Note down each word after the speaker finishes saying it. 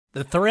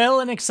The thrill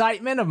and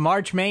excitement of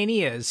March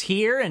Mania is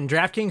here, and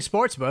DraftKings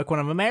Sportsbook, one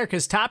of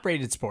America's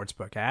top-rated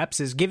sportsbook apps,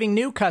 is giving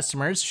new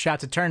customers a shot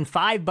to turn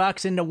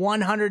 $5 into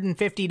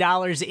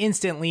 $150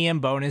 instantly in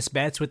bonus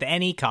bets with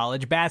any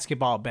college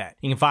basketball bet.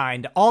 You can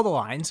find all the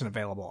lines and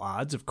available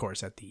odds, of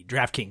course, at the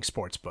DraftKings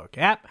Sportsbook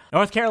app.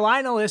 North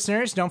Carolina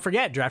listeners, don't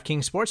forget,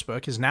 DraftKings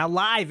Sportsbook is now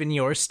live in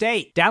your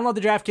state. Download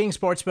the DraftKings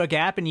Sportsbook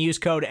app and use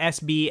code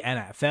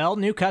SBNFL.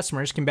 New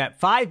customers can bet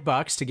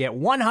 $5 to get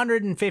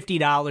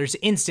 $150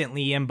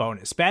 instantly in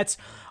bonus bets,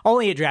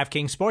 only at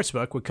DraftKings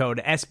Sportsbook with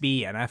code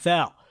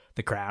SBNFL.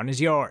 The crown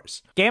is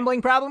yours.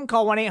 Gambling problem?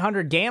 Call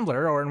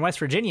 1-800-GAMBLER, or in West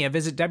Virginia,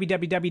 visit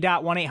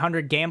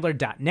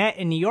www.1800gambler.net.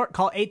 In New York,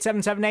 call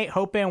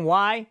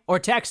 877-8-HOPE-NY or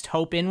text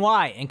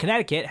HOPE-NY. In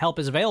Connecticut, help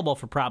is available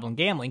for problem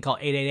gambling. Call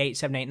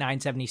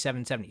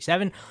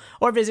 888-789-7777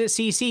 or visit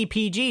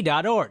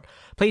ccpg.org.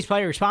 Please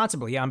play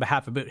responsibly on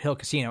behalf of Boot Hill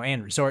Casino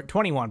and Resort.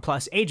 21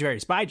 plus, age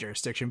varies by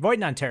jurisdiction. Void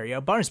in Ontario.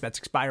 Bonus bets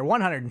expire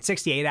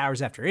 168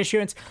 hours after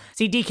issuance.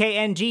 See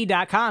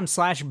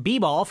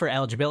dkng.com/bball for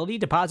eligibility,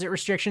 deposit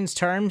restrictions,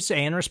 terms,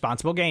 and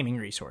responsible gaming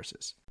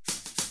resources.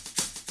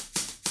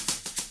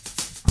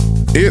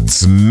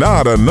 It's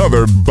not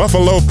another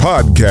Buffalo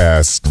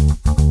podcast.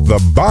 The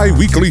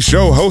bi-weekly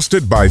show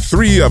hosted by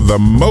three of the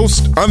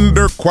most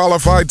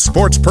underqualified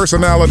sports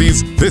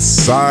personalities this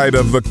side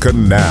of the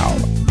canal.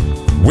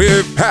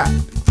 With Pat.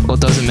 Well, it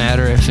doesn't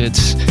matter if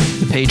it's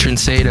the patron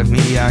saint of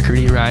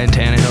mediocrity, Ryan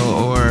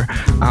Tannehill, or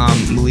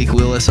Malik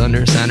Willis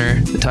under center.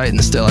 The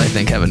Titans still, I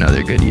think, have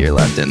another good year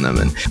left in them.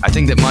 And I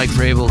think that Mike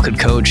Vrabel could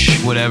coach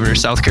whatever,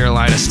 South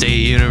Carolina State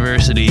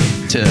University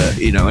to,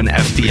 an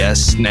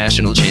FBS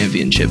national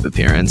championship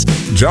appearance.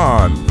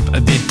 John.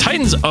 The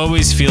Titans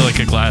always feel like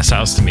a glass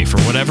house to me. For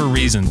whatever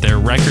reason, their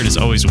record is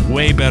always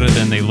way better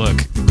than they look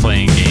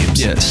playing games.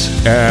 Yes.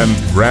 And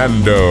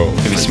Brando.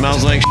 If it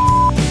smells like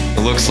it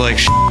looks like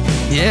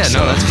Yeah,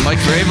 no, that's Mike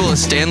Vrabel, a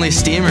Stanley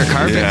Steamer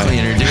carpet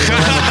cleaner, dude.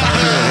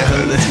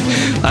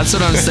 That's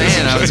what I'm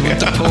saying. I was with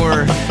the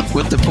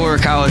poor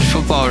college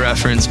football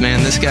reference,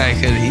 man. This guy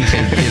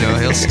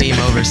he'll steam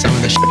over some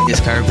of the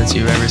shittiest carpets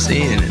you've ever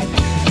seen.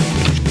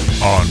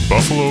 On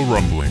Buffalo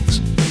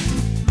Rumblings.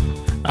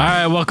 All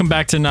right, welcome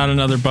back to Not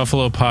Another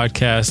Buffalo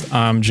Podcast.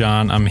 I'm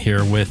John. I'm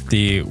here with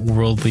the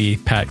worldly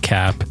Pat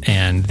Cap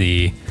and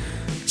the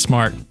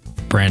smart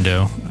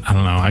Brando. I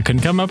don't know. I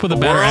couldn't come up with a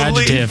better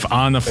adjective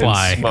on the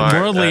fly.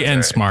 Worldly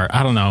and smart.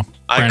 I don't know.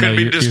 Brando, I could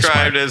be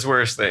described as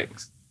worse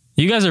things.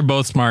 You guys are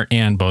both smart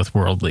and both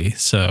worldly.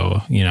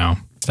 So,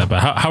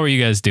 how are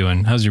you guys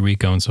doing? How's your week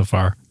going so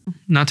far?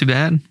 Not too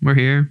bad. We're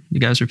here. You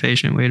guys were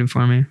patient, waiting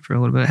for me for a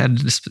little bit. Had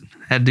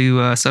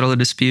to settle a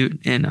dispute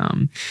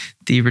in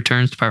the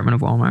returns department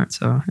of Walmart.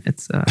 So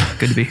it's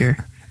good to be here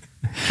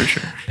for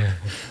sure.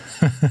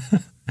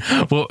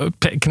 Well,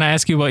 can I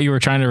ask you what you were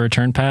trying to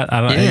return, Pat?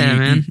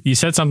 Man. You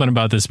said something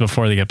about this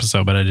before the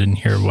episode, but I didn't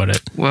hear what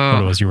it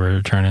was you were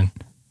returning.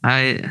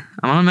 I'm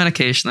on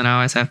medication that I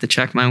always have to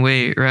check my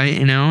weight, right?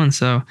 And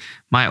so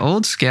my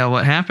old scale,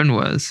 what happened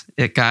was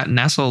it got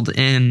nestled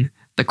in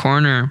the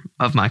corner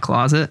of my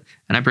closet,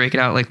 and I break it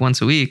out like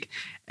once a week.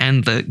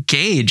 And the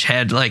gauge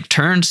had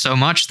turned so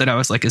much that I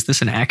was like, is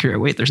this an accurate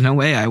weight? There's no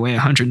way I weigh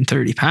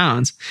 130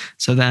 pounds.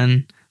 So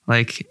then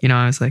I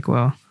was like,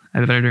 well,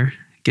 I better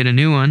get a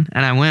new one.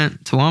 And I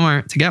went to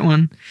Walmart to get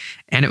one,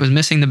 and it was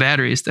missing the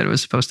batteries that it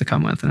was supposed to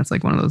come with. And it's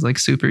one of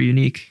those super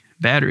unique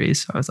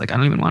batteries. So I was like, I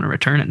don't even want to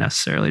return it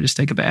necessarily. Just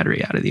take a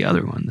battery out of the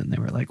other one. Then they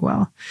were like,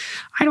 well,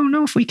 I don't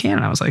know if we can.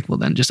 And I was like, well,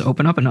 then just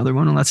open up another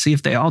one and let's see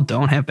if they all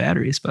don't have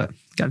batteries, but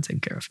got to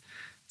take care of.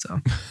 So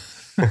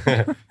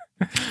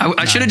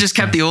I should have just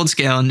kept the old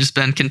scale and just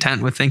been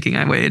content with thinking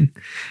I weighed,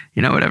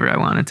 whatever I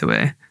wanted to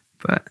weigh.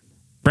 But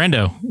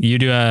Brando, you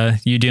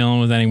dealing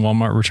with any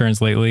Walmart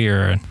returns lately,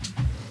 or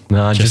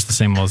no, just the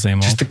same old?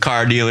 Just the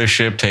car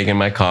dealership, taking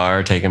my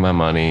car, taking my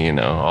money,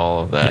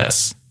 all of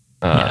that.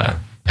 Yes.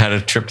 Had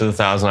a trip to the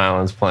Thousand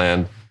Islands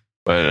planned,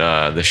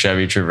 but the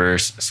Chevy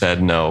Traverse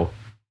said no,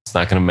 it's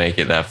not going to make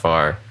it that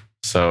far.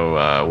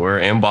 So we're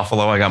in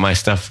Buffalo. I got my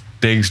Steph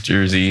Diggs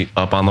jersey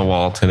up on the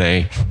wall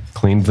today,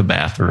 cleaned the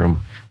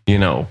bathroom.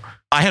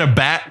 I had a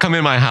bat come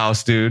in my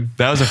house, dude.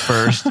 That was a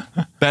first.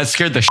 That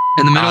scared the shit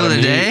in the middle out of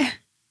the day?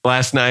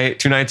 Last night,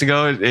 2 nights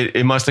ago,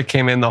 it must have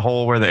came in the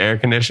hole where the air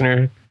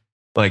conditioner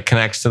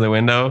connects to the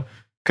window,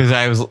 because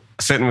I was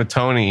sitting with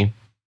Tony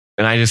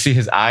and I just see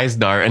his eyes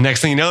dart, and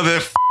next thing you know,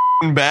 the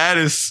bat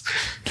is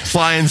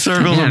flying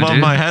circles above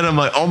my head. I'm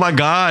like, oh my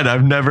God,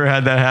 I've never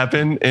had that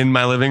happen in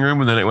my living room.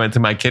 And then it went to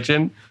my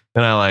kitchen,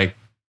 and I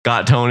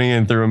got Tony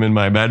and threw him in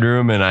my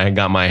bedroom, and I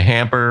got my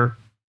hamper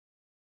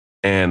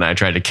and I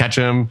tried to catch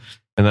him,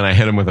 and then I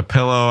hit him with a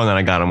pillow, and then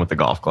I got him with the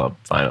golf club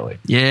finally.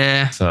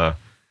 Yeah. So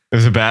it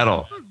was a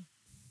battle.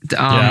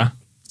 Yeah.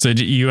 So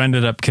you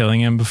ended up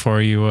killing him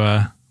before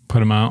you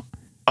put him out?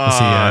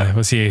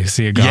 Was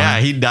he a gone? Yeah,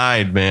 he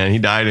died, man. He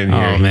died in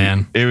here. Oh,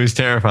 man. It was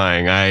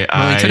terrifying.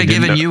 He could have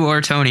given you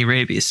or Tony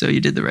rabies, so you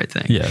did the right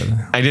thing.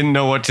 Yeah. I didn't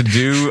know what to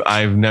do.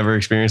 I've never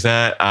experienced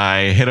that.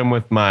 I hit him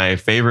with my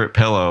favorite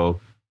pillow.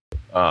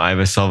 I have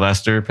a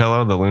Sylvester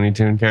pillow, the Looney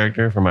Tune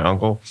character from my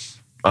uncle.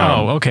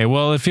 Okay.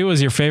 Well, if it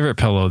was your favorite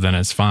pillow, then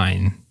it's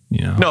fine.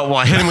 You know. No, well,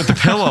 I hit him with the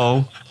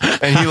pillow,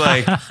 and he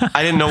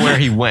I didn't know where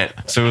he went,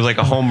 so it was like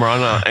a home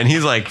run, and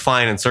he's like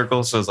flying in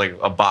circles, so it's like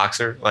a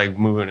boxer, like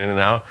moving in and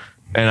out.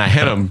 And I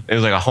hit him. It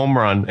was like a home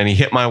run, and he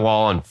hit my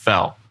wall and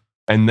fell,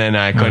 and then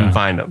I couldn't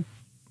find him.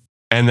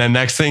 And then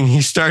next thing,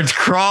 he starts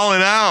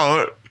crawling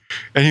out,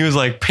 and he was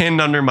like pinned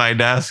under my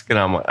desk, and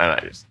I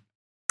just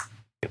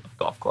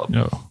golf club.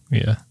 Oh,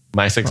 yeah.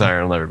 My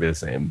 6-iron will never be the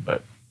same,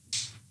 but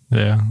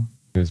yeah,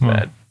 it was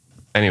bad.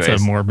 Anyways,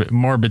 it's a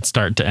morbid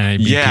start to NABP.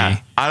 Yeah,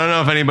 I don't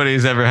know if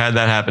anybody's ever had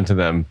that happen to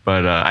them,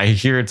 but I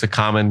hear it's a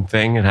common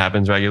thing. It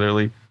happens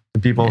regularly to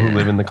people who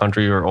live in the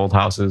country or old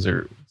houses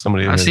or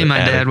somebody. I've seen my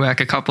dad whack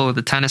a couple with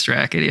a tennis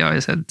racket. He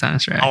always had the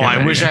tennis racket. Oh,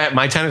 I wish I had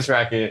my tennis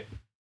racket.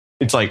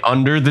 It's like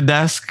under the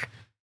desk,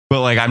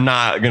 but like I'm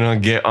not gonna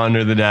get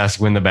under the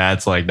desk when the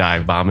bat's like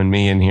dive bombing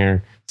me in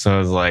here.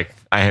 So it's like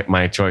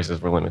my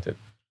choices were limited.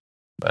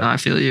 But I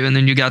feel you. And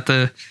then you got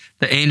the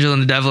angel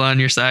and the devil on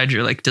your side.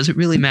 You're like, does it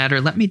really matter?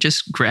 Let me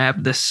just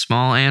grab this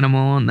small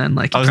animal, and then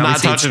like I was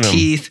not touching him.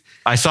 Teeth.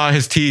 I saw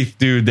his teeth,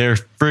 dude. They're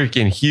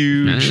freaking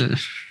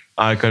huge.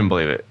 I couldn't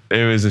believe it.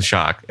 It was a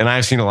shock. And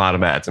I've seen a lot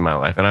of bats in my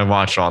life, and I've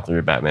watched all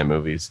 3 Batman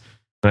movies.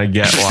 And I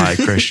get why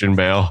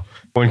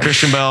when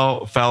Christian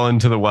Bale fell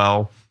into the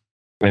well,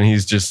 and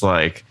he's just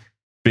like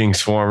being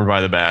swarmed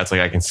by the bats, like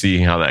I can see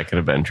how that could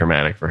have been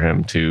traumatic for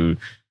him to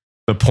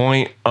the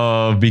point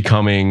of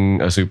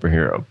becoming a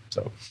superhero.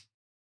 So.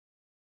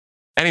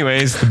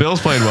 Anyways, the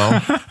Bills played well.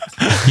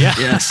 Yeah.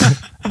 Yes.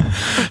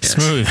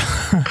 Smooth.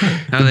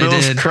 No, the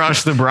Bills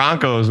crushed the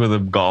Broncos with a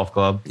golf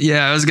club.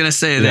 Yeah, I was going to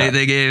say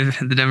they gave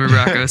the Denver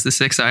Broncos the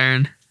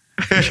 6-iron.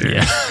 Sure.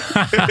 Yeah.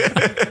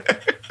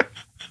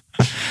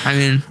 I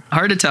mean,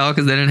 hard to tell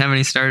because they didn't have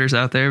any starters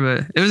out there,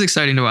 but it was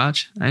exciting to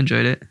watch. I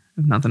enjoyed it,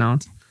 if nothing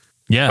else.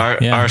 Yeah.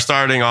 Our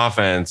starting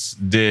offense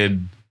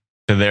did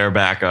to their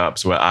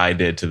backups what I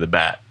did to the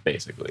bat,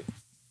 basically.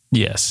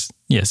 Yes.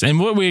 And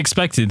what we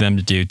expected them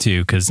to do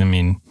too, because I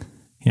mean,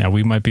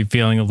 we might be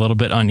feeling a little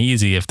bit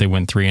uneasy if they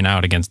went 3 and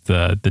out against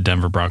the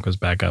Denver Broncos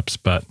backups.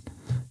 But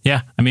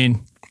yeah, I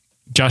mean,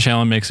 Josh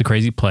Allen makes a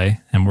crazy play,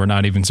 and we're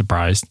not even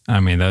surprised. I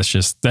mean, that's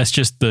just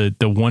the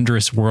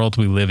wondrous world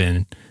we live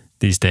in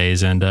these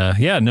days. And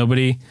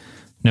nobody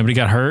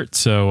got hurt,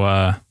 so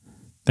I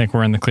think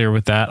we're in the clear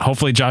with that.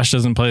 Hopefully, Josh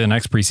doesn't play the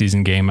next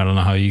preseason game. I don't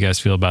know how you guys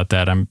feel about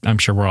that. I'm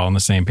sure we're all on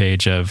the same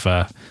page of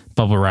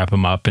bubble wrap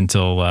him up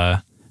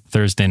until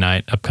Thursday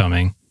night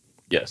upcoming.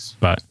 Yes.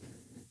 But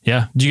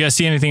yeah, did you guys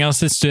see anything else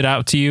that stood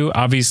out to you?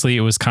 Obviously,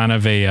 it was kind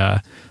of a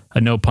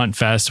no punt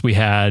fest. We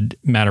had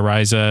Matt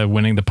Araiza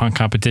winning the punt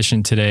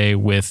competition today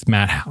with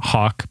Matt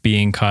Hawk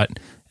being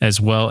cut,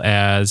 as well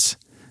as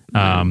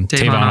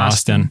Tavon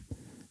Austin.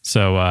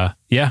 So I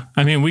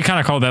mean, we kind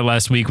of called that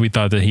last week. We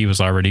thought that he was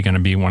already going to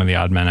be one of the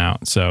odd men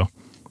out. So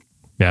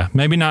yeah,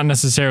 maybe not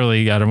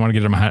necessarily. I don't want to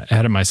get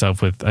ahead of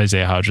myself with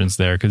Isaiah Hodgins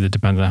there because it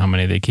depends on how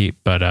many they keep.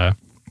 But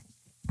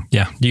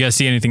yeah. Do you guys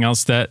see anything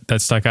else that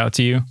stuck out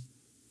to you?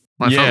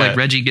 Well, I felt like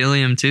Reggie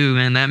Gilliam too,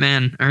 man. That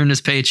man earned his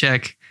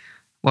paycheck.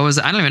 I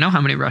don't even know how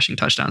many rushing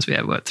touchdowns we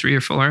had. 3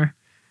 or 4?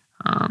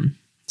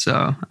 So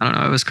I don't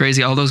know. It was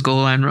crazy. All those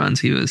goal line runs,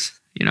 he was,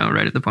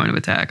 right at the point of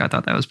attack. I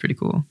thought that was pretty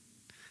cool.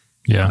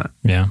 Yeah.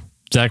 Yeah.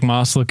 Zach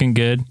Moss looking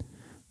good.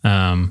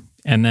 And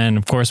then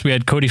of course we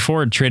had Cody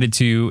Ford traded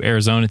to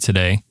Arizona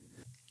today,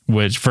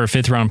 which for a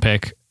 5th round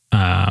pick,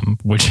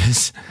 which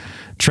is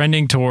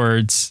trending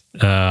towards,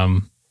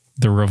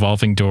 the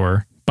revolving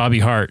door. Bobby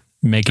Hart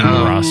making the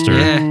roster.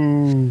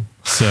 Yeah.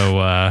 So,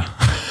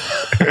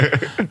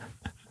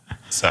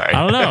 sorry.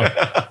 I don't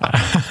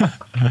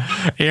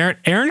know.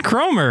 Aaron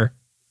Cromer.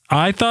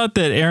 I thought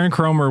that Aaron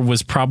Cromer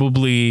was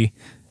probably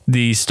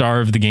the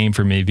star of the game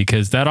for me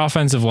because that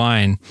offensive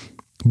line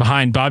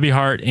behind Bobby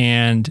Hart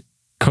and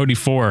Cody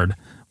Ford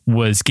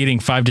was getting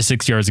 5 to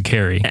 6 yards of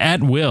carry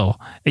at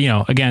will,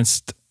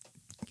 against,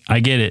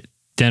 I get it,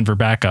 Denver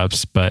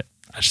backups, but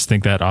I just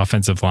think that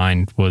offensive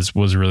line was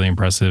really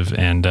impressive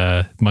and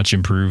much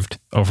improved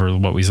over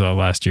what we saw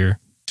last year.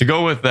 To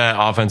go with that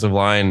offensive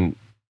line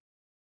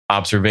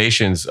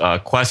observations,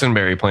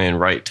 Quessenberry playing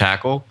right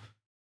tackle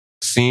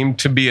seemed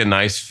to be a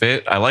nice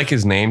fit. I like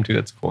his name too.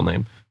 That's a cool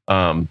name.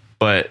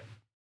 But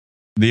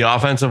the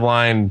offensive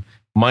line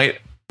might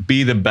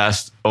be the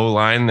best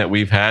O-line that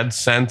we've had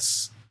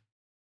since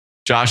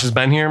Josh has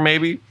been here,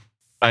 maybe.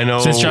 I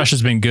know. Since Josh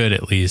has been good,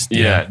 at least.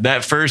 Yeah,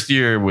 that first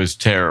year was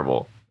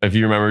terrible. If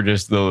you remember,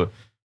 just the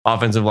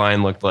offensive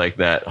line looked like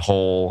that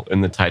hole in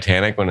the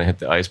Titanic when it hit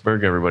the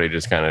iceberg. Everybody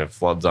just kind of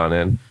floods on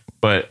in.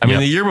 But I mean,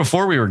 the year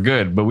before we were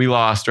good, but we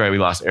lost, right? We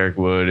lost Eric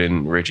Wood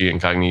and Richie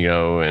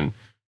Incognito and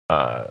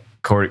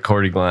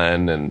Cordy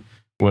Glenn. And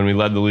when we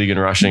led the league in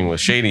rushing with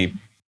Shady.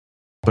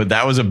 But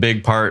that was a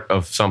big part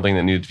of something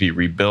that needed to be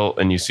rebuilt.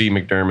 And you see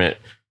McDermott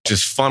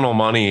just funnel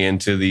money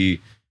into the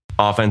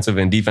offensive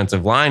and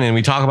defensive line. And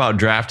we talk about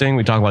drafting.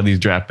 We talk about these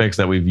draft picks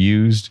that we've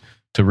used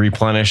to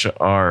replenish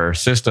our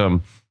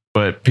system.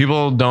 But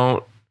people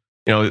don't,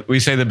 we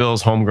say the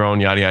Bills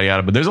homegrown, yada, yada,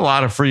 yada. But there's a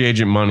lot of free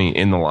agent money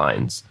in the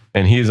lines.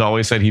 And he's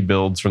always said he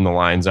builds from the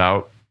lines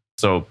out.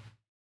 So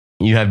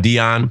You have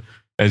Dion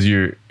as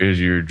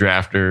your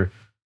drafted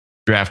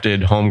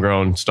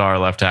homegrown star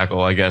left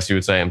tackle, I guess you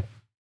would say.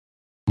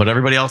 But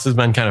everybody else has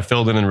been kind of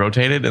filled in and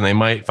rotated, and they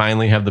might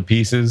finally have the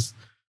pieces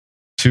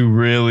to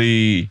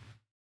really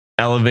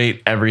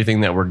elevate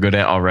everything that we're good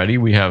at already.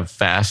 We have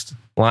fast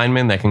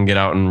linemen that can get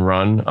out and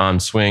run on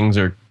swings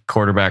or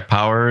quarterback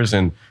powers,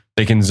 and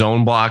they can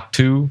zone block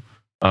too.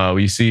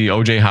 We see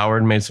OJ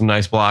Howard made some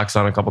nice blocks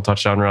on a couple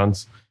touchdown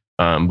runs.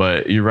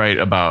 But you're right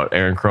about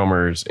Aaron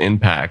Cromer's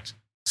impact,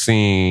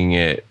 seeing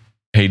it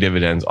pay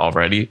dividends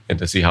already, and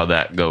to see how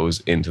that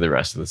goes into the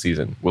rest of the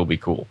season will be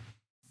cool.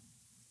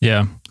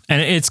 Yeah.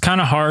 And it's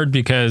kind of hard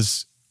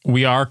because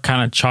we are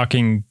kind of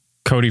chalking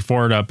Cody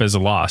Ford up as a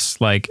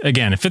loss. Like,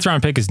 again, a 5th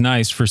round pick is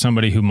nice for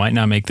somebody who might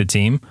not make the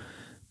team,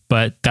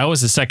 but that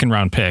was a 2nd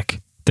round pick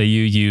that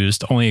you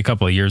used only a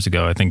couple of years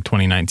ago, I think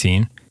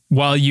 2019.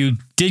 While you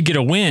did get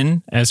a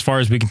win, as far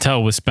as we can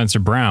tell, with Spencer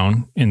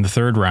Brown in the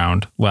 3rd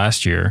round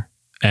last year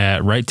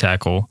at right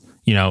tackle,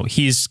 you know,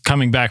 he's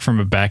coming back from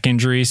a back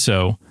injury,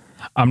 so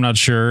I'm not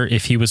sure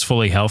if he was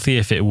fully healthy,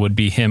 if it would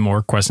be him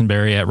or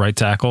Quessenberry at right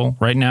tackle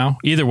right now.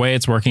 Either way,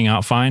 it's working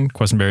out fine.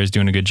 Quessenberry is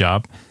doing a good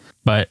job.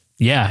 But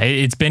yeah,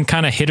 it's been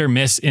kind of hit or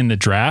miss in the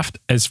draft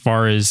as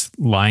far as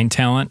line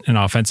talent and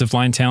offensive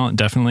line talent,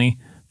 definitely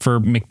for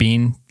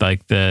McBean,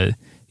 like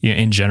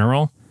in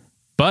general.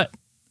 But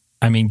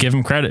I mean, give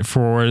him credit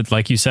for,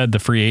 like you said, the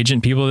free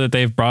agent people that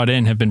they've brought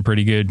in have been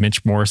pretty good.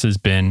 Mitch Morse has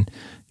been,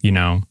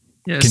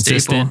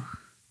 consistent. Staple.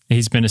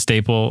 He's been a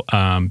staple.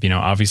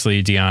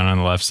 Obviously Dion on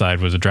the left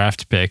side was a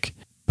draft pick,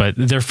 but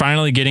they're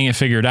finally getting it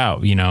figured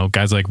out. You know,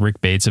 guys like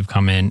Rick Bates have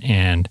come in,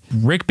 and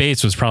Rick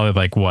Bates was probably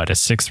like a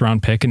 6th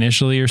round pick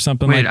initially or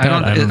something like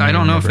that. I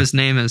don't know if his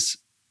name is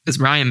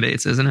Ryan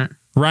Bates, isn't it?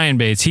 Ryan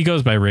Bates. He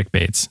goes by Rick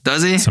Bates.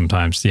 Does he?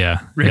 Sometimes. Yeah.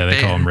 They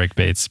call him Rick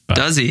Bates. But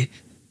does he?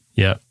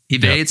 Yeah. He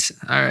Bates?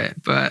 Yep. All right.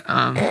 But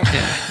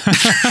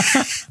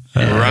yeah.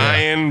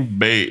 Ryan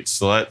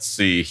Bates. Let's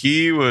see.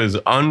 He was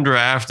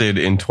undrafted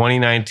in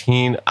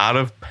 2019 out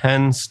of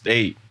Penn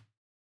State.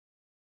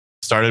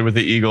 Started with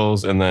the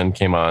Eagles and then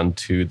came on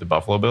to the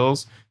Buffalo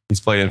Bills.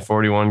 He's played in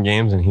 41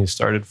 games and he's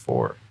started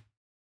 4.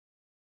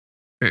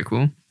 Very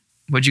cool.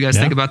 What'd you guys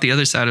think about the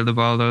other side of the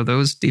ball, though?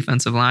 Those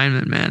defensive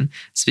linemen, man.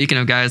 Speaking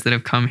of guys that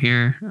have come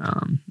here,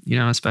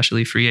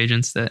 especially free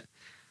agents that,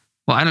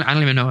 well, I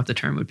don't even know what the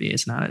term would be.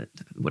 It's not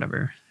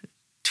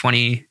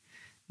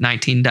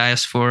 2019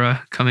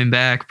 diaspora coming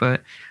back.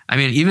 But I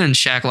mean, even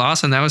Shaq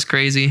Lawson, that was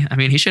crazy. I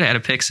mean, he should have had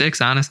a pick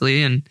 6,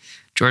 honestly. And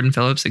Jordan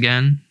Phillips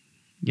again.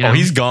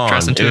 He's gone.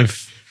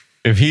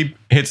 If he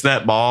hits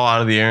that ball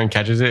out of the air and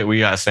catches it, we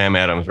got Sam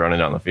Adams running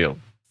down the field.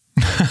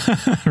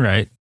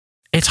 Right.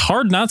 It's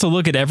hard not to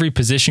look at every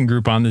position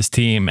group on this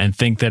team and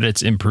think that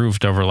it's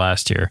improved over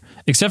last year,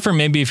 except for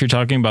maybe if you're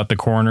talking about the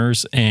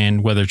corners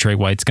and whether Trey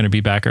White's going to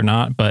be back or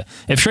not. But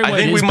if Trey White, I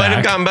think we might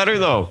have gotten better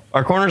though.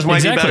 Our corners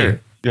might be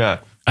better. Yeah.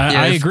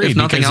 I agree. If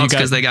nothing else,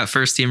 because they got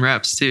first team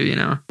reps too,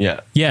 Yeah.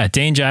 Yeah.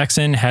 Dane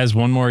Jackson has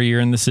one more year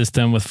in the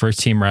system with first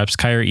team reps,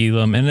 Kyer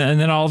Elam. And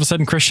then all of a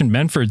sudden Christian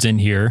Benford's in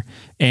here.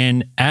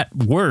 And at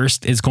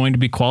worst is going to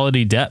be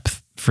quality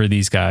depth for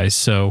these guys.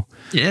 So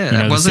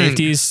yeah, the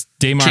safeties,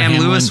 Damar Cam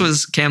Hamlin.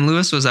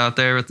 Lewis was out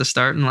there with the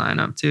starting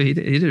lineup too. He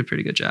did a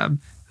pretty good job.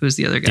 Who's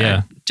the other guy?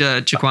 Yeah.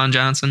 Jaquan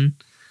Johnson.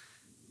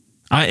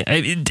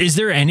 Is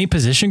there any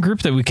position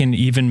group that we can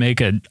even make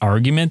an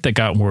argument that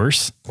got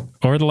worse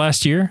over the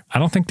last year? I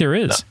don't think there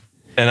is. No.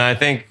 And I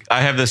think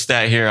I have this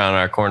stat here on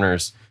our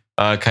corners.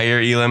 Kyer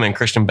Elam and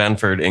Christian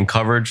Benford in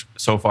coverage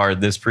so far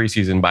this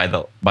preseason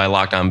by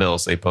Locked On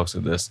Bills. They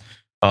posted this.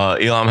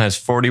 Elam has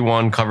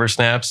 41 cover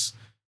snaps,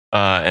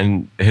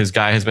 and his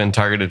guy has been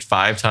targeted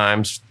 5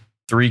 times,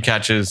 3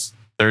 catches,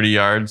 30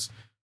 yards.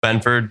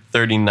 Benford,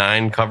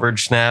 39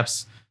 coverage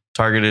snaps,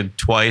 targeted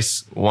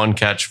twice, 1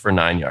 catch for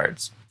 9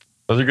 yards.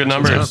 Those are good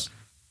numbers.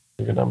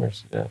 Good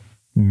numbers.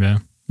 Yeah.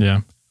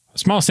 Yeah.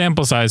 Small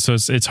sample size, so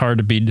it's hard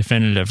to be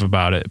definitive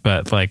about it.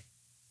 But like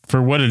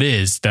for what it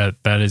is, that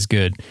is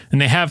good.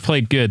 And they have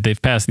played good.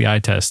 They've passed the eye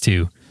test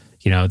too.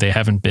 They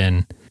haven't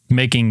been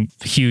making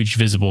huge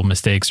visible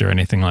mistakes or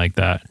anything like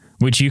that,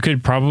 which you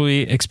could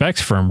probably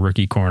expect from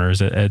rookie corners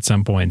at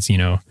some points.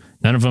 None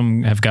of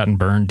them have gotten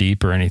burned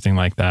deep or anything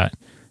like that.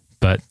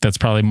 But that's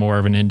probably more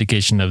of an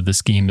indication of the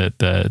scheme that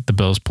the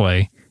Bills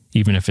play,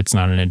 even if it's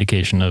not an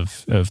indication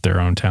of their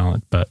own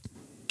talent. But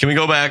can we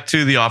go back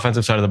to the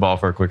offensive side of the ball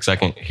for a quick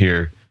second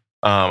here?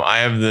 I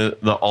have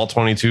the all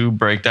 22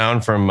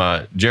 breakdown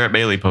from Jarrett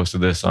Bailey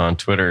posted this on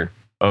Twitter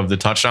of the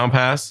touchdown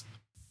pass.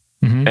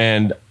 Mm-hmm.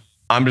 And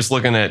I'm just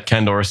looking at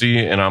Ken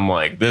Dorsey and I'm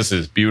like, this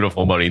is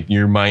beautiful, buddy.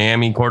 Your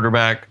Miami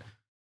quarterback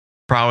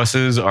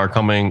prowesses are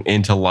coming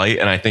into light.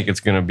 And I think it's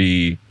going to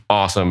be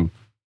awesome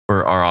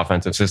for our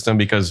offensive system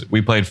because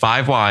we played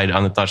 5 wide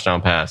on the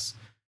touchdown pass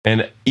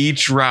and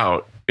each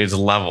route is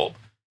leveled.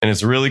 And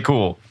it's really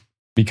cool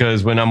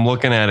because when I'm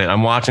looking at it,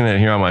 I'm watching it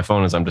here on my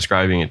phone as I'm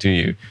describing it to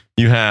you.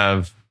 You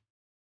have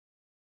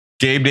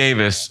Gabe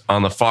Davis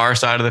on the far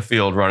side of the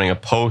field running a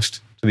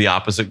post to the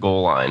opposite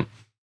goal line.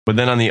 But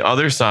then on the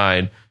other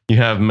side, you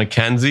have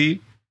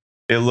McKenzie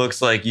it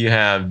looks like you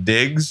have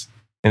Diggs,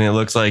 and it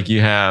looks like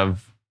you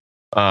have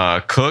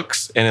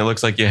Cooks, and it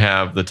looks like you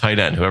have the tight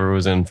end, whoever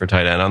was in for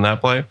tight end on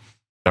that play.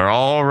 They're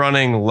all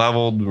running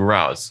leveled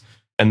routes.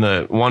 And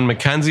the one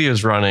McKenzie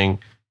is running,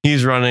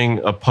 he's running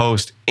a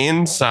post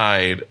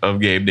inside of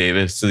Gabe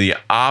Davis to the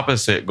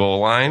opposite goal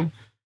line.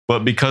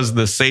 But because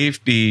the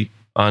safety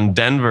on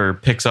Denver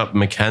picks up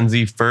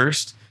McKenzie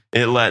first,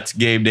 it lets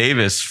Gabe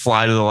Davis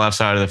fly to the left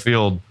side of the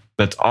field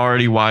that's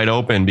already wide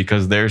open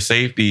because their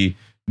safety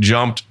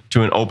jumped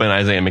to an open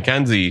Isaiah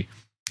McKenzie.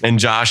 And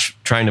Josh,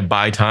 trying to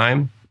buy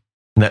time,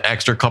 that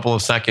extra couple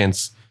of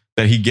seconds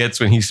that he gets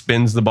when he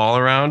spins the ball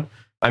around.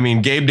 I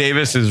mean, Gabe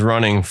Davis is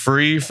running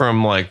free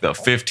from like the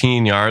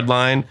 15-yard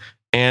line,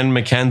 and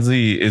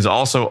McKenzie is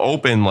also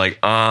open like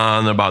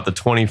on about the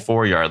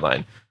 24-yard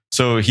line.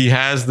 So he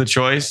has the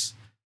choice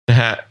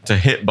to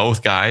hit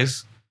both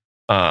guys.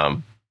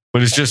 But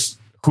it's just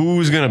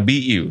who's going to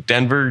beat you.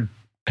 Denver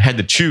had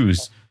to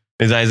choose.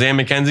 Is Isaiah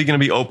McKenzie going to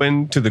be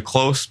open to the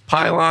close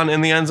pylon in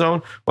the end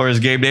zone, or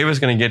is Gabe Davis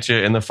going to get you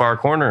in the far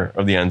corner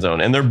of the end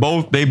zone? And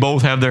they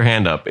both have their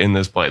hand up in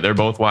this play. They're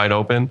both wide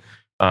open.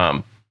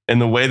 And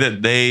the way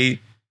that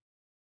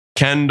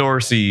Ken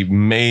Dorsey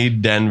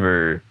made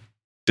Denver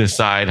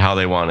decide how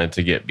they wanted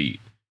to get beat.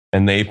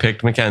 And they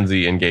picked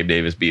McKenzie and Gabe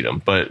Davis beat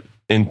him. But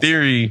in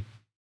theory,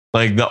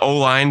 like the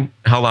O-line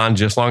held on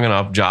just long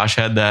enough. Josh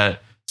had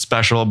that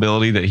special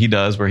ability that he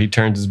does where he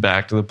turns his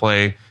back to the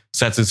play,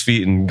 sets his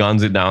feet and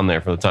guns it down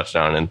there for the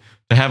touchdown. And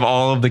to have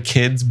all of the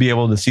kids be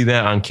able to see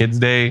that on Kids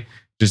Day,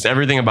 just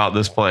everything about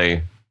this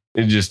play,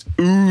 it just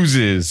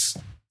oozes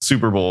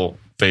Super Bowl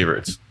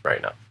favorites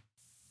right now.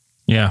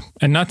 Yeah.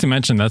 And not to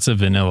mention, that's a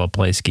vanilla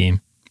play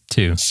scheme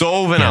too.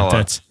 So vanilla.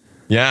 It's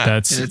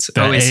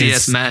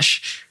OACS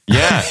mesh.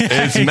 Yeah,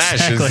 it's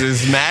mesh. Exactly.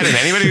 It's Madden.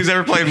 Anybody who's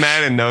ever played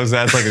Madden knows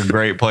that's like a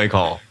great play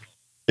call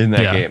in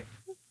that game.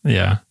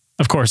 Yeah,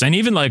 of course. And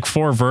even like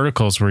 4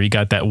 verticals where you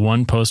got that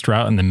one post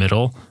route in the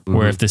middle,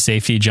 where if the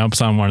safety jumps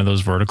on one of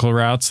those vertical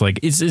routes, like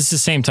it's the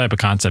same type of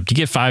concept. You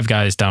get 5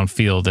 guys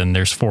downfield and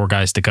there's 4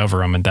 guys to cover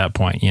them at that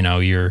point. You know,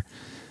 you're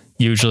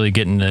usually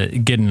getting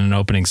an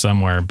opening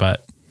somewhere,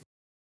 but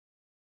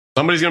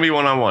somebody's going to be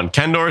one-on-one.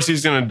 Ken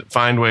Dorsey's going to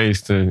find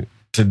ways to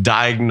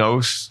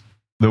diagnose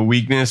the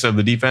weakness of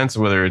the defense,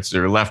 whether it's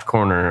your left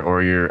corner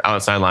or your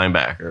outside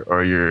linebacker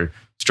or your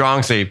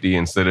strong safety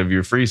instead of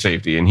your free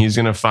safety. And he's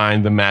going to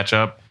find the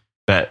matchup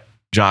that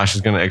Josh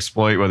is going to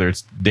exploit, whether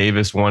it's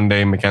Davis one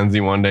day,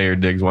 McKenzie one day, or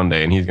Diggs one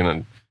day. And he's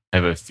going to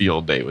have a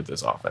field day with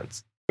this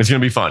offense. It's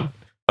going to be fun.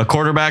 A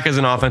quarterback as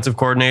an offensive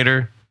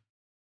coordinator,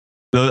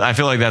 I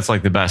feel like that's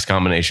like the best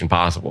combination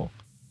possible.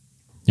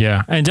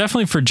 yeah. And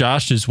definitely for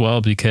Josh as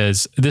well,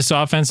 because this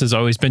offense has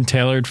always been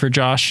tailored for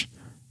Josh,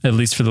 at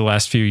least for the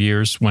last few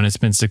years when it's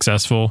been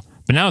successful.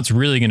 But now it's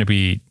really going to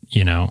be,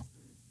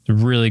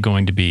 really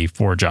going to be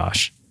for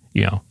Josh,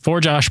 for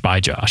Josh, by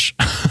Josh.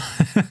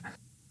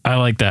 I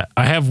like that.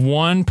 I have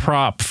one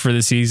prop for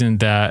the season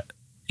that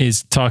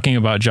is talking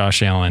about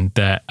Josh Allen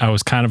that I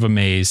was kind of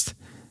amazed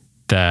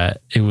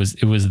that it was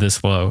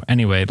this low.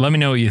 Anyway, let me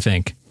know what you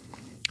think.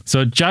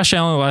 So Josh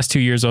Allen the last 2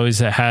 years always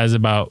has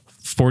about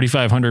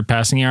 4,500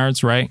 passing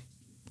yards, right?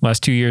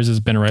 Last 2 years has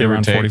been right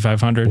around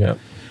 4,500. Yep.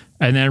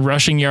 And then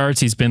rushing yards,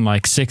 he's been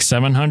like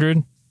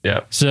 600-700.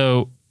 Yeah.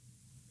 So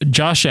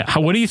Josh,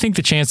 what do you think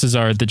the chances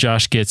are that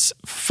Josh gets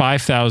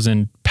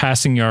 5,000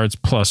 passing yards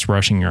plus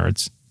rushing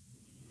yards?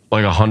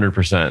 Like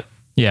 100%.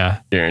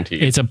 Yeah.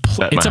 Guaranteed. It's a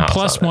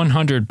plus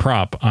 100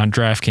 prop on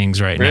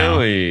DraftKings right now.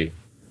 Really?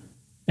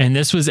 And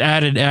this was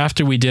added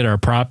after we did our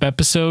prop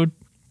episode.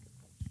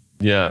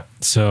 Yeah.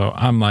 So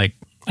I'm like,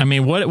 I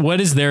mean, what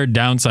is their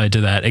downside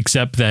to that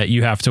except that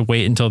you have to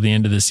wait until the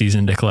end of the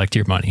season to collect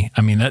your money?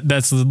 I mean,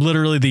 that's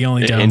literally the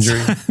only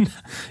downside. Injury?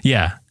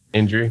 Yeah.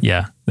 Injury?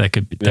 Yeah. That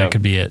could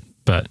be it.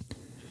 But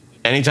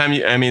anytime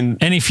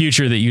any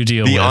future that you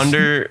deal with. The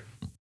under,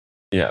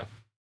 yeah.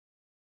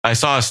 I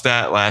saw a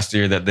stat last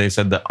year that they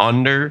said the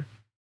under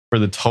for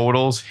the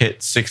totals hit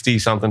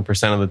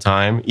 60-something% of the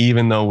time,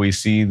 even though we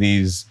see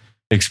these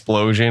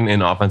explosion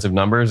in offensive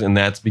numbers, and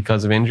that's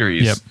because of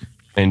injuries. Yep.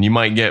 And you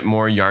might get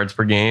more yards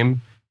per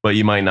game, but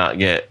you might not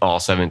get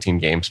all 17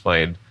 games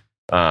played.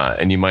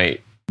 And you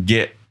might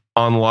get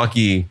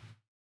unlucky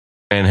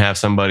and have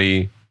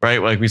somebody,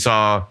 right? Like we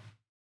saw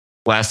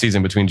last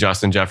season between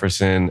Justin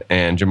Jefferson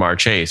and Jamar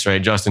Chase,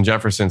 right? Justin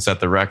Jefferson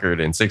set the record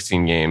in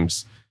 16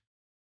 games.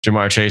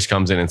 Jamar Chase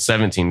comes in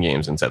 17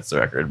 games and sets the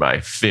record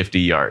by 50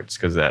 yards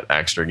because of that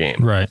extra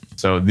game. Right.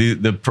 So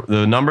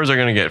the numbers are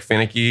going to get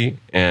finicky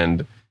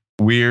and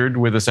weird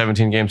with a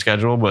 17-game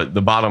schedule, but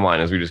the bottom line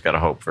is we just got to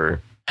hope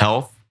for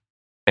health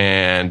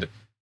and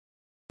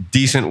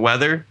decent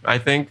weather, I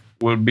think,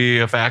 would be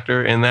a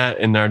factor in that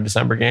in our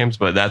December games,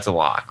 but that's a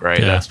lock,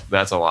 right? Yeah.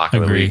 That's a lock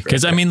of the week.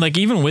 Because I mean, like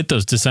even with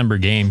those December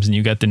games and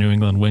you got the New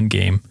England win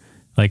game,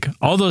 like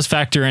all those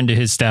factor into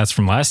his stats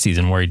from last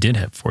season where he did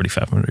have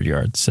 4,500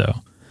 yards.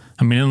 So,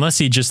 I mean, unless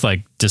he just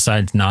like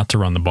decides not to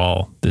run the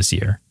ball this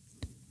year,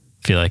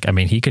 I feel like, I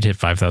mean, he could hit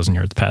 5,000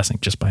 yards passing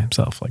just by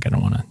himself. Like I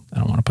don't want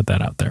to put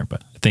that out there,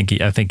 but I think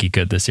he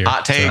could this year.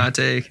 Hot take. Hot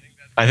take.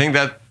 I think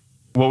that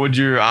What would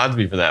your odds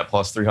be for that?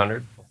 Plus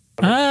 300?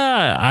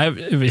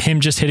 Him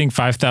just hitting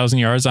 5,000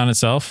 yards on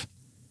itself.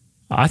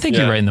 I think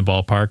you're right in the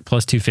ballpark.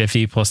 Plus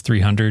 250, plus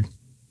 300.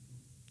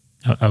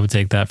 I would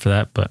take that for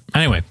that. But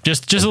anyway,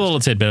 just a little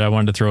tidbit I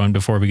wanted to throw in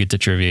before we get to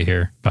trivia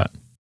here. But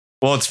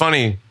well, it's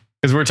funny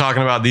because we're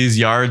talking about these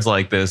yards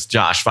like this.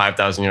 Josh,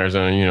 5,000 yards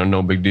on,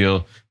 no big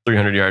deal.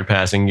 300-yard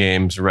passing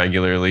games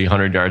regularly,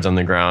 100 yards on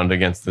the ground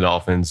against the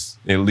Dolphins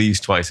at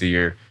least twice a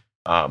year.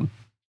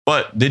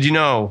 But did you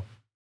know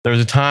there was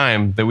a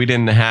time that we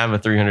didn't have a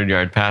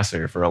 300-yard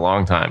passer for a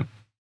long time?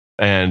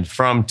 And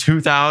from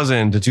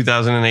 2000 to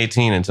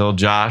 2018 until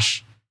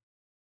Josh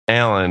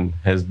Allen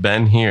has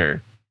been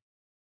here,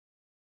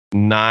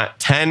 not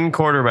 10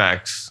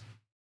 quarterbacks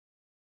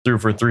threw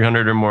for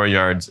 300 or more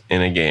yards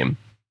in a game.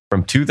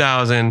 From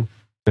 2000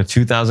 to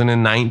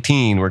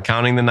 2019, we're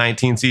counting the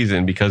 19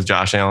 season because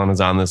Josh Allen is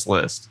on this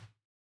list.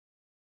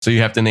 So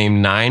you have to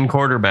name 9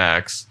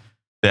 quarterbacks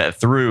that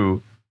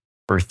threw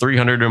for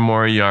 300 or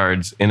more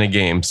yards in a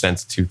game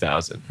since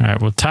 2000. All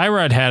right. Well,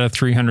 Tyrod had a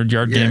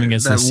 300-yard game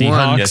against the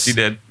Seahawks. One. Yes, he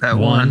did. That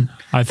one.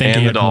 I think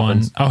And he the had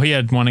Dolphins. one. Oh, he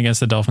had one against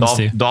the Dolphins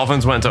too.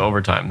 Dolphins went to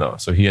overtime, though,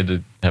 so he had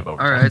to have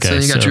overtime. All right, Okay, so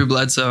you got so- Drew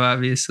Bledsoe,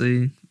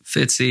 obviously.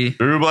 Fitzy.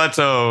 Drew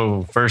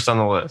Bledsoe, first on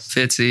the list.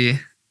 Fitzy.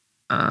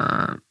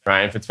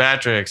 Ryan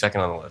Fitzpatrick,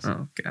 second on the list.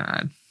 Oh,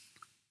 God.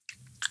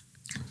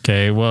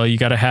 Okay. Well, you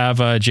got to have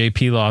a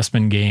JP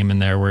Lossman game in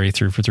there where he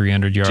threw for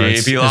 300 yards. JP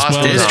as well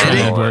Lossman as is Trent on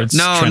the Edwards.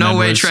 No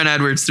way Edwards. Trent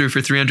Edwards threw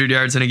for 300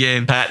 yards in a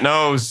game. Pat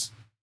knows.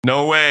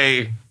 No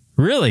way.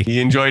 Really? He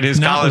enjoyed his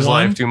Not college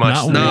one? life too much.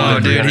 Not to one. No,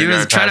 do a dude.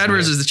 300-yard Trent passing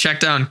Edwards game. is the check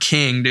down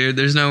king, dude.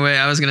 There's no way.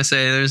 I was gonna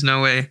say there's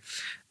no way.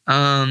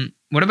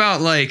 What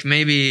about like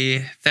maybe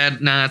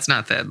Thad? Nah, it's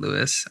not Thad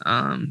Lewis.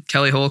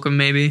 Kelly Holcomb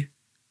maybe.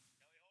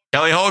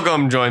 Kelly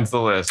Holcomb joins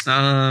the list. Oh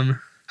my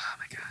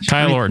gosh.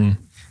 Kyle Orton.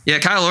 Yeah,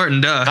 Kyle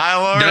Orton. Duh.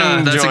 Kyle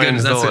Orton Duh. That's a good.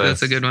 joins the That's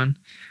list. a good one.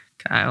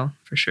 Kyle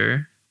for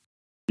sure.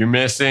 You're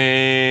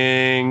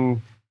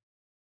missing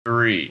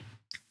 3.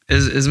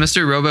 Is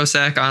Mr.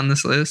 Robosack on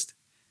this list?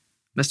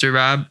 Mr.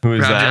 Rob. Who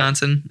is Rob that?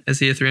 Johnson. Is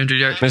he a 300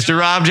 yard? Mr.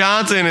 Rob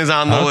Johnson is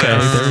on the Okay,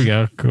 list. there we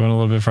go. Going a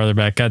little bit farther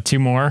back. Got 2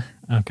 more.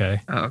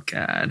 Okay. Oh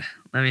God.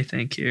 Let me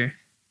think here.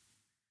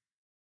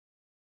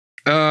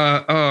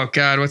 Oh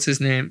God. What's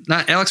his name?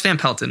 Not Alex Van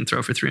Pelt didn't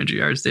throw for 300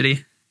 yards, did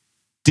he?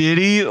 Did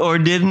he or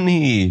didn't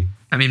he?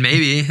 I mean,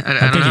 maybe. I I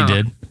don't think know. he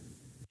did.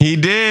 He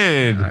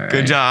did. All right.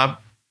 Good job.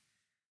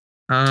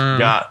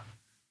 Got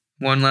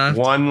one left.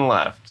 one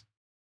left.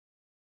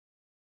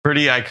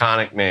 Pretty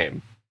iconic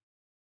name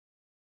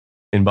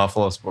in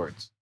Buffalo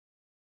sports.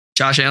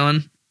 Josh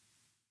Allen.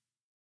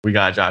 We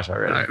got Josh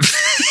already. All right.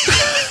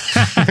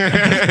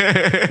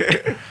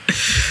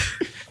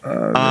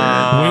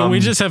 We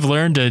just have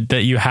learned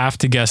that you have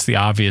to guess the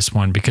obvious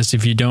one, because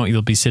if you don't,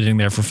 you'll be sitting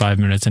there for 5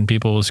 minutes and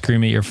people will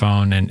scream at your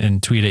phone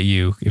and tweet at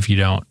you if you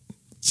don't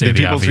say Did the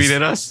people obvious. tweet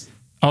at us?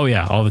 Oh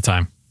yeah, all the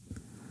time.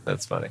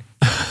 That's funny.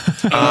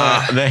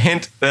 The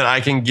hint that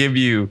I can give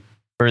you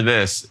for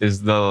this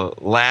is the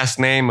last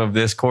name of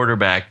this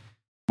quarterback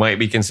might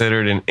be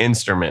considered an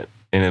instrument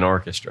in an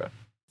orchestra.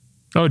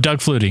 Oh, Doug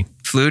Flutie.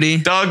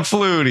 Flutie. Doug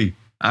Flutie.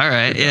 All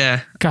right.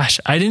 Yeah. Gosh,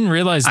 I didn't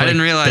realize. I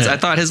didn't realize. that- I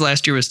thought his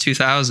last year was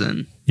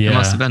 2000. Yeah, It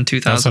must have been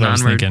 2000 that's what I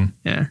was onward. thinking.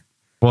 Yeah.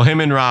 Well,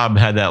 him and Rob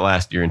had that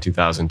last year in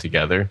 2000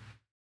 together.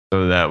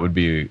 So that would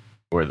be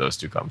where those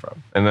two come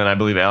from. And then I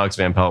believe Alex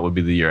Van Pelt would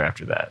be the year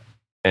after that.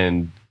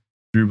 And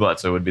Drew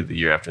Bledsoe would be the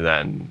year after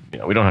that. And,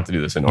 we don't have to do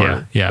this in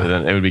order. Yeah. But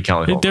then it would be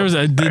Kelly Holcomb. There was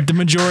All right. the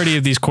majority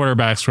of these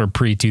quarterbacks were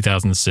pre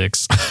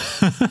 2006.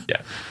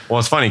 Yeah. Well,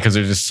 it's funny because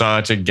there's just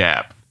such a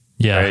gap.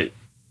 Yeah. Right?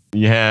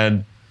 You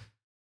had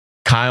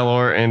Kyle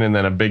Orton and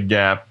then a big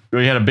gap.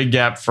 We had a big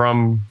gap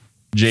from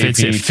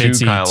JP Fitzy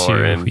to Kyle too.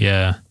 Orton.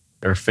 Yeah.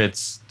 Or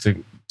Fitz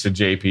to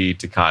JP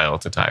to Kyle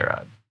to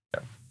Tyrod.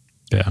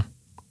 Yeah.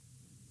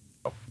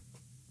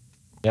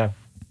 Yeah.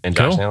 And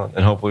Josh Cool. Allen.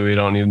 And hopefully we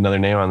don't need another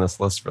name on this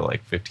list for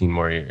like 15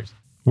 more years.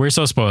 We're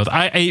so spoiled.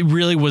 It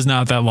really was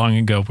not that long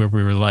ago where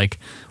we were like,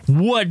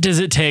 what does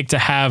it take to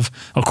have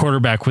a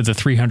quarterback with a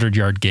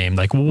 300-yard game?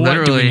 Like, what do we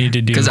Literally, need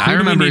to do? 'cause I Who do we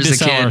remember need as to a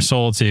sell kid- our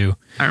soul to?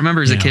 I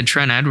remember as a Yeah. kid,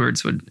 Trent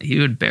Edwards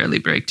would barely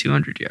break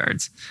 200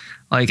 yards.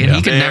 Like, and Yeah.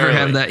 he could never Barely.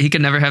 have that. He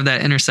could never have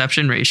that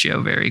interception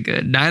ratio very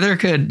good. Neither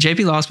could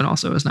JP Lossman.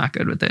 Also was not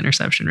good with the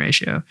interception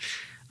ratio.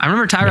 I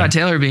remember Tyrod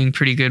Taylor being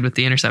pretty good with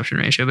the interception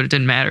ratio, but it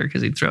didn't matter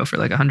because he'd throw for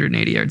like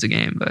 180 yards a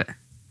game. But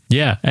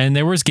Yeah. And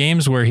there was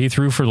games where he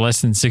threw for less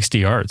than 60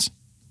 yards.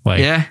 Like,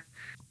 yeah,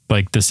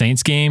 like the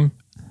Saints game.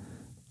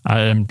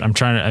 I've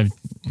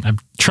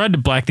tried to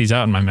black these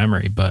out in my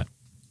memory, but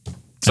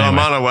So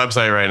anyway. I'm on a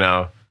website right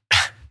now.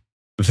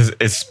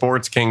 It's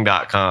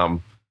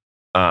sportsking.com.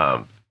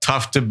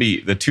 Tough to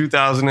beat. The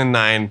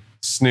 2009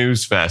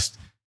 snooze fest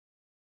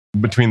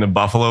between the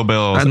Buffalo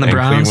Bills And and, the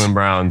Browns. Cleveland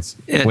Browns.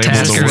 Yeah, Labeled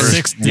Taskers. the worst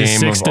six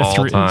game of to all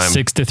three, time.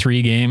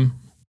 6-3 game.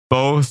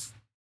 Both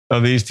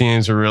of these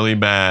teams were really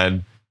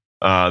bad.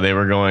 They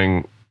were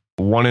going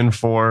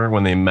 1-4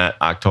 when they met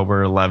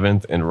October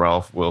 11th in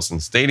Ralph Wilson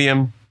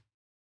Stadium.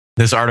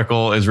 This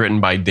article is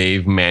written by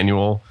Dave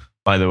Manuel,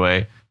 by the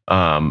way.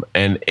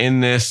 And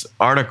in this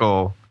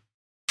article,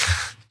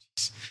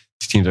 these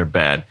teams are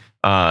bad.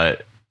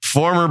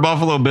 Former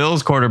Buffalo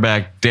Bills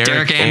quarterback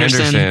Derek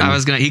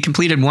Anderson. He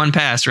completed one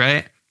pass,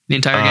 right? The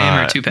entire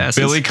game, or two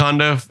passes? Billy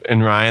Cundiff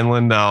and Ryan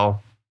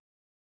Lindell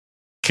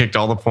kicked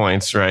all the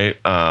points, right?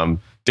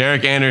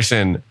 Derek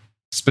Anderson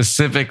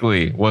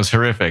specifically was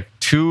horrific.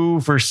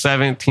 2 for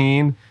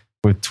 17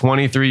 with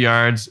 23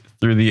 yards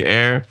through the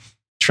air.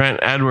 Trent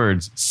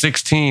Edwards,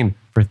 16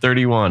 for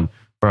 31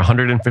 for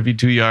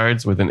 152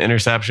 yards with an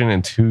interception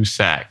and 2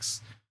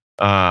 sacks.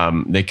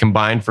 They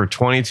combined for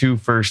 22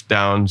 first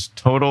downs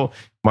total.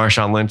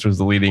 Marshawn Lynch was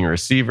the leading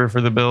receiver for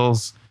the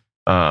Bills.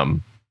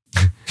 And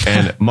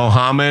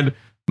Mohamed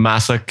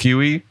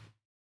Massaquoi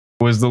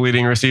was the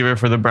leading receiver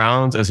for the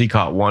Browns as he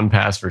caught 1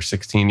 pass for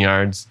 16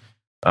 yards.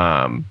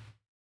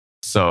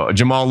 So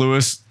Jamal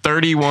Lewis,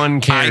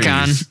 31 carries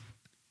Icon.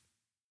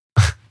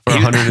 for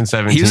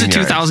 117 He was a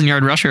yards.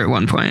 2,000-yard rusher at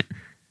one point.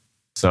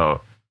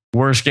 So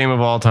worst game of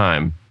all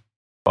time.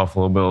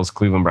 Buffalo Bills,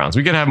 Cleveland Browns.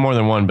 We could have more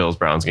than one Bills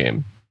Browns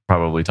game.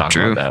 Probably talk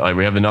True. about that. Like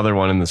we have another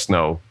one in the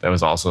snow that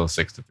was also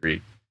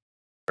 6-3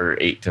 or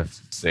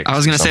 8-6. I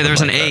was going to say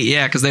there's an like 8,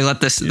 yeah, because they let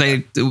this. They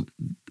do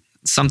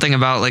something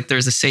about like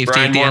there's a safety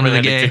Brian at the Mormon end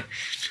of the had to game.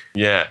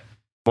 Yeah.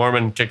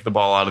 Mormon kicked the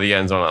ball out of the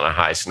end zone on a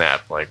high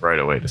snap, like right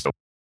away.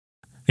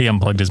 He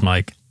unplugged his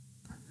mic.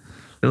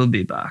 It'll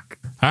be back.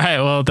 All right,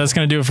 well, that's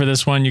going to do it for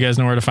this one. You guys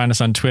know where to find us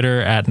on Twitter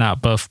at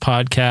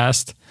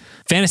NotBuffPodcast.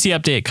 Fantasy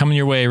update coming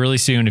your way really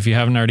soon if you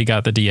haven't already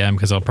got the DM,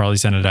 because I'll probably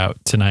send it out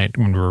tonight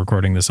when we're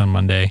recording this on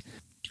Monday.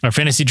 Our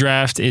fantasy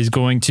draft is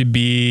going to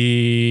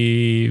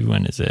be,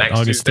 when is it? Next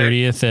August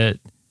Tuesday. 30th at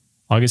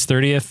August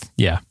 30th?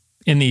 Yeah,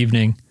 in the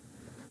evening.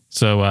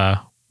 So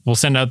we'll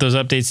send out those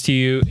updates to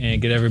you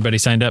and get everybody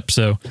signed up.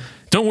 So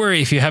don't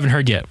worry if you haven't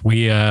heard yet.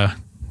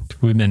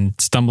 We've been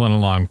stumbling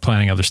along,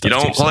 planning other stuff. You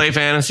don't play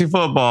fantasy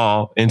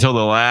football until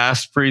the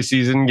last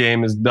preseason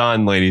game is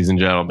done, ladies and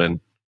gentlemen.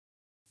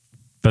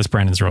 That's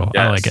Brandon's role.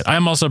 Yes. I like it.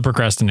 I'm also a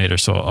procrastinator,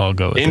 so I'll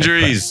go with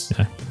Injuries. it.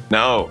 But,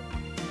 yeah.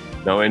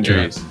 No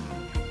injuries.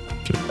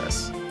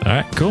 Yes. All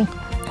right, cool.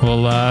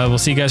 We'll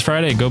see you guys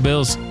Friday. Go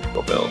Bills.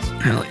 Go Bills.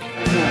 Hell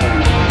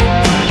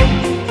yeah.